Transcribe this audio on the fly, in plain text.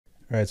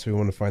All right, so we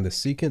want to find the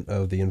secant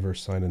of the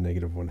inverse sine of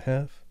negative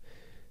 1/2.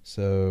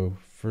 So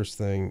first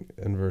thing,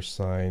 inverse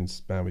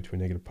sines bound between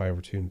negative pi over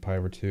 2 and pi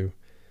over 2.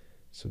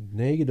 So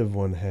negative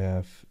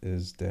 1/2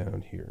 is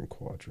down here in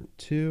quadrant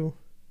 2,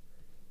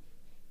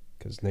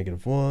 because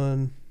negative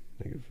 1,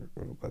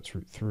 that's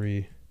root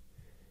 3.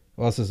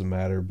 Well, this doesn't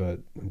matter,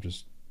 but I'm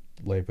just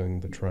labeling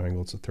the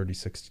triangle. It's a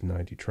 36 to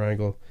 90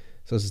 triangle.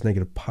 So this is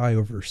negative pi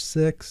over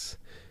 6.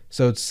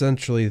 So it's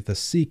essentially the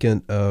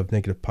secant of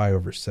negative pi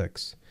over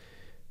 6.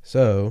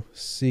 So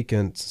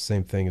secant's the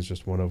same thing as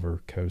just 1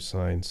 over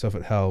cosine. So if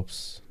it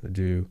helps, I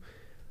do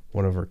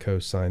 1 over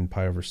cosine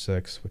pi over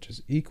 6, which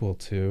is equal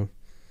to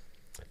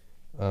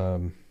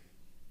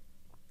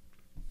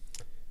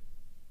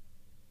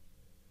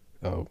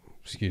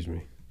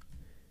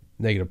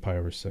negative pi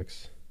over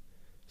 6.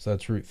 So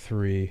that's root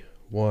 3,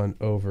 1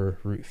 over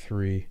root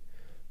 3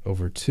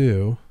 over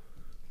 2,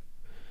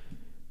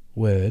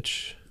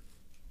 which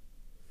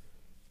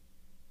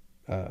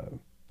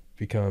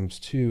becomes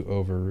 2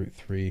 over root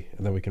 3,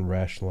 and then we can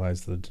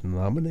rationalize the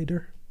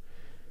denominator.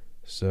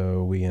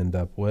 So we end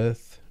up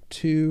with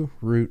 2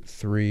 root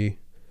 3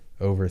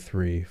 over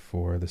 3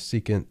 for the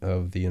secant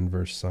of the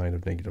inverse sine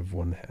of negative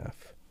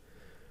 1/2.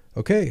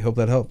 Okay, hope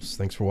that helps.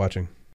 Thanks for watching.